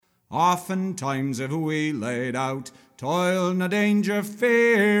Oftentimes if we laid out, toil no danger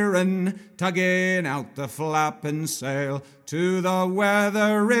fearing, tugging out the flapping sail, to the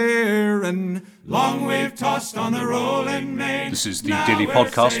weather rearing, long we've tossed on the rolling main. This is the daily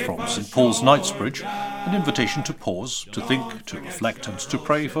podcast from St Paul's Knightsbridge, an invitation to pause, to think, to reflect and to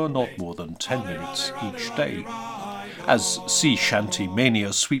pray for not more than 10 minutes each day. As sea shanty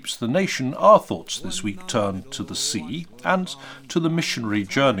mania sweeps the nation, our thoughts this week turn to the sea and to the missionary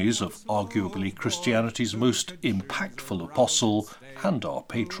journeys of arguably Christianity's most impactful apostle and our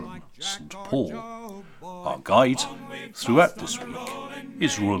patron, St Paul. Our guide throughout this week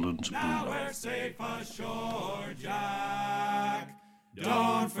is Roland Bruno.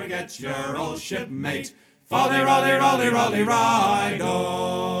 Don't forget your old shipmate, folly, rolly, rolly, rolly,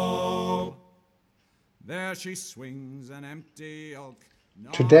 ride-o. There she swings an empty oak.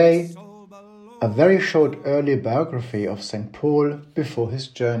 Today, a very short early biography of St. Paul before his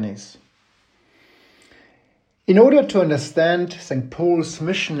journeys. In order to understand St. Paul's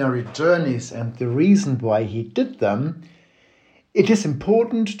missionary journeys and the reason why he did them, it is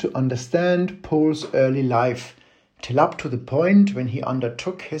important to understand Paul's early life till up to the point when he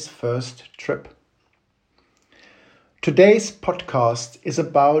undertook his first trip. Today's podcast is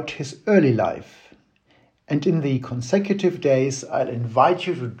about his early life. And in the consecutive days, I'll invite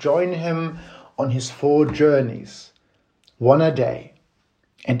you to join him on his 4 journeys, one a day.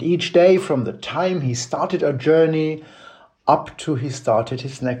 And each day from the time he started a journey up to he started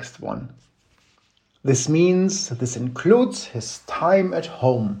his next one. This includes his time at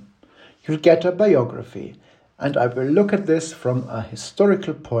home. You'll get a biography, and I will look at this from a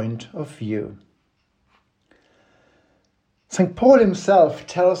historical point of view. St. Paul himself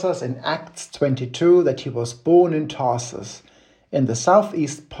tells us in Acts 22 that he was born in Tarsus, in the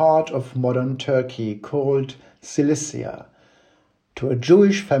southeast part of modern Turkey called Cilicia, to a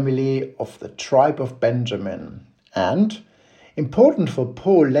Jewish family of the tribe of Benjamin, and, important for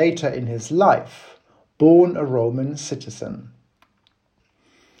Paul later in his life, born a Roman citizen.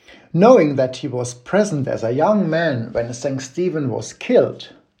 Knowing that he was present as a young man when St. Stephen was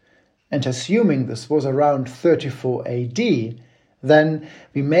killed, and assuming this was around 34 AD, then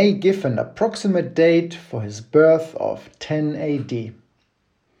we may give an approximate date for his birth of 10 AD.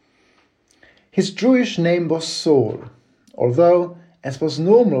 His Jewish name was Saul, although, as was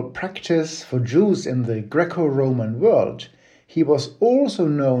normal practice for Jews in the Greco-Roman world, he was also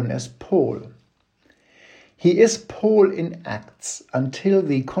known as Paul. He is Paul in Acts until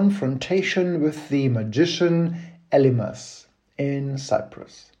the confrontation with the magician Elymas in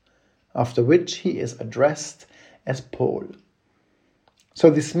Cyprus, after which he is addressed as Paul. So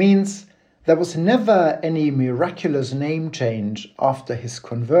this means there was never any miraculous name change after his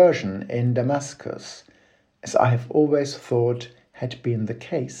conversion in Damascus, as I have always thought had been the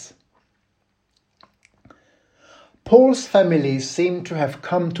case. Paul's family seemed to have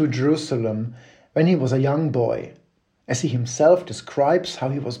come to Jerusalem when he was a young boy, as he himself describes how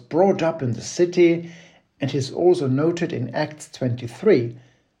he was brought up in the city, and it is also noted in Acts 23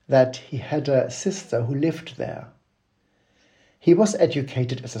 that he had a sister who lived there. He was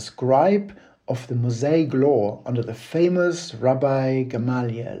educated as a scribe of the Mosaic law under the famous Rabbi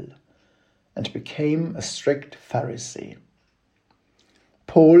Gamaliel and became a strict Pharisee.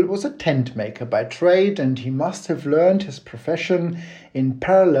 Paul was a tent maker by trade, and he must have learned his profession in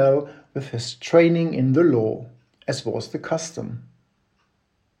parallel with his training in the law, as was the custom.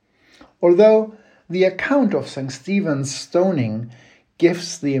 Although the account of St. Stephen's stoning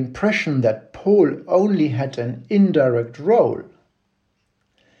gives the impression that Paul only had an indirect role,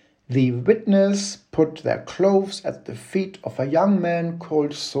 the witness put their clothes at the feet of a young man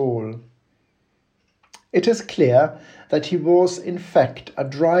called Saul. It is clear that he was in fact a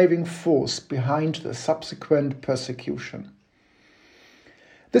driving force behind the subsequent persecution.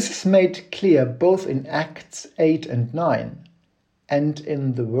 This is made clear both in Acts 8 and 9 and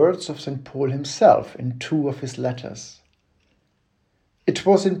in the words of St. Paul himself in 2 of his letters. It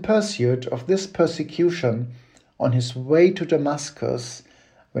was in pursuit of this persecution on his way to Damascus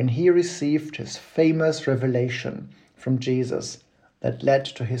when he received his famous revelation from Jesus that led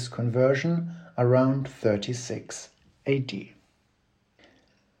to his conversion around 36 AD.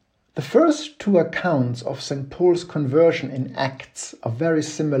 The first 2 accounts of St. Paul's conversion in Acts are very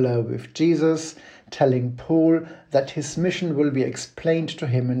similar, with Jesus telling Paul that his mission will be explained to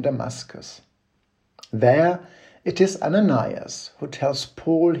him in Damascus. There, it is Ananias who tells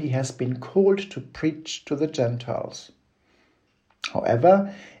Paul he has been called to preach to the Gentiles.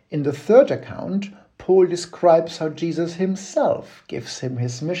 However, in the 3rd account, Paul describes how Jesus himself gives him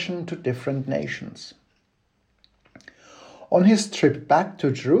his mission to different nations. On his trip back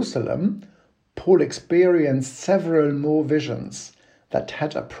to Jerusalem, Paul experienced several more visions that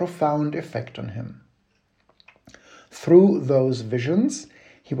had a profound effect on him. Through those visions,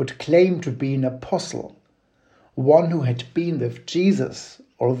 he would claim to be an apostle, one who had been with Jesus,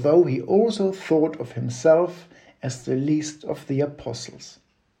 although he also thought of himself as the least of the apostles.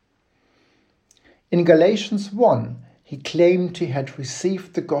 In Galatians 1, he claimed he had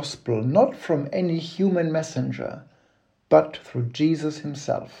received the gospel not from any human messenger, but through Jesus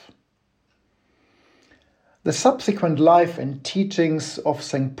himself. The subsequent life and teachings of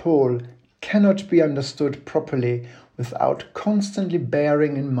St. Paul cannot be understood properly without constantly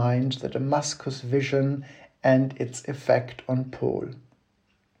bearing in mind the Damascus vision and its effect on Paul.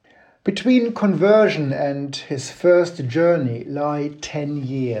 Between conversion and his first journey lie 10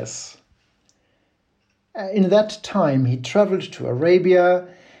 years. In that time he traveled to Arabia,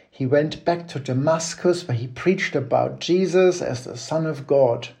 he went back to Damascus where he preached about Jesus as the Son of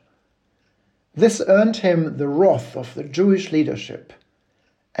God. This earned him the wrath of the Jewish leadership,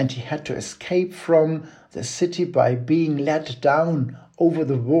 and he had to escape from the city by being let down over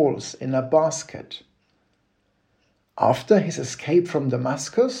the walls in a basket. After his escape from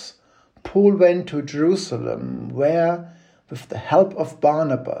Damascus, Paul went to Jerusalem, where, with the help of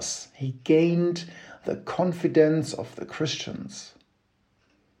Barnabas, he gained the confidence of the Christians.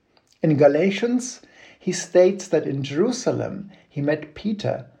 In Galatians, he states that in Jerusalem he met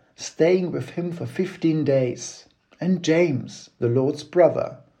Peter, staying with him for 15 days, and James, the Lord's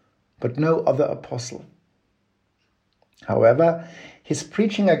brother, but no other apostle. However, his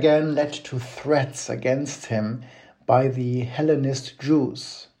preaching again led to threats against him by the Hellenist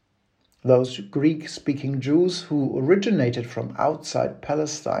Jews, those Greek-speaking Jews who originated from outside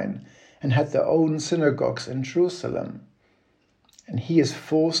Palestine and had their own synagogues in Jerusalem, and he is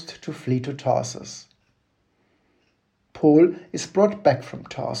forced to flee to Tarsus. Paul is brought back from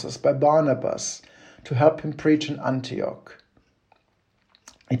Tarsus by Barnabas to help him preach in Antioch.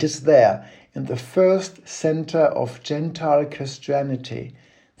 It is there, in the first center of Gentile Christianity,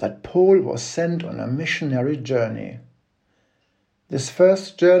 that Paul was sent on a missionary journey. This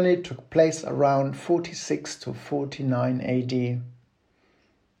first journey took place around 46 to 49 AD.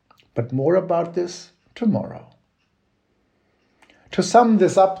 But more about this tomorrow. To sum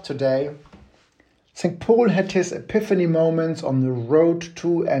this up today, St. Paul had his epiphany moments on the road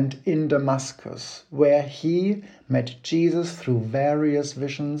to and in Damascus, where he met Jesus through various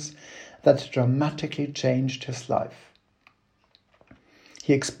visions that dramatically changed his life.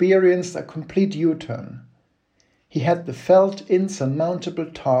 He experienced a complete U-turn. He had the felt insurmountable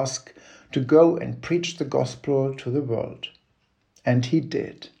task to go and preach the gospel to the world. And he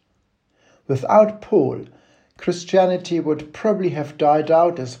did. Without Paul, Christianity would probably have died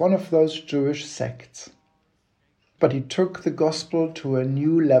out as one of those Jewish sects. But he took the gospel to a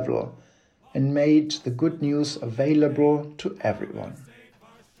new level and made the good news available to everyone.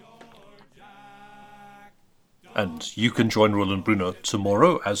 And you can join Roland Brunner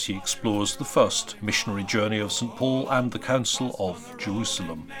tomorrow as he explores the first missionary journey of St. Paul and the Council of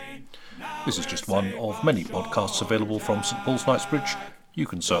Jerusalem. This is just one of many podcasts available from St. Paul's Knightsbridge. You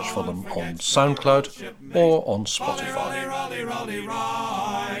can search for them on SoundCloud or on Spotify.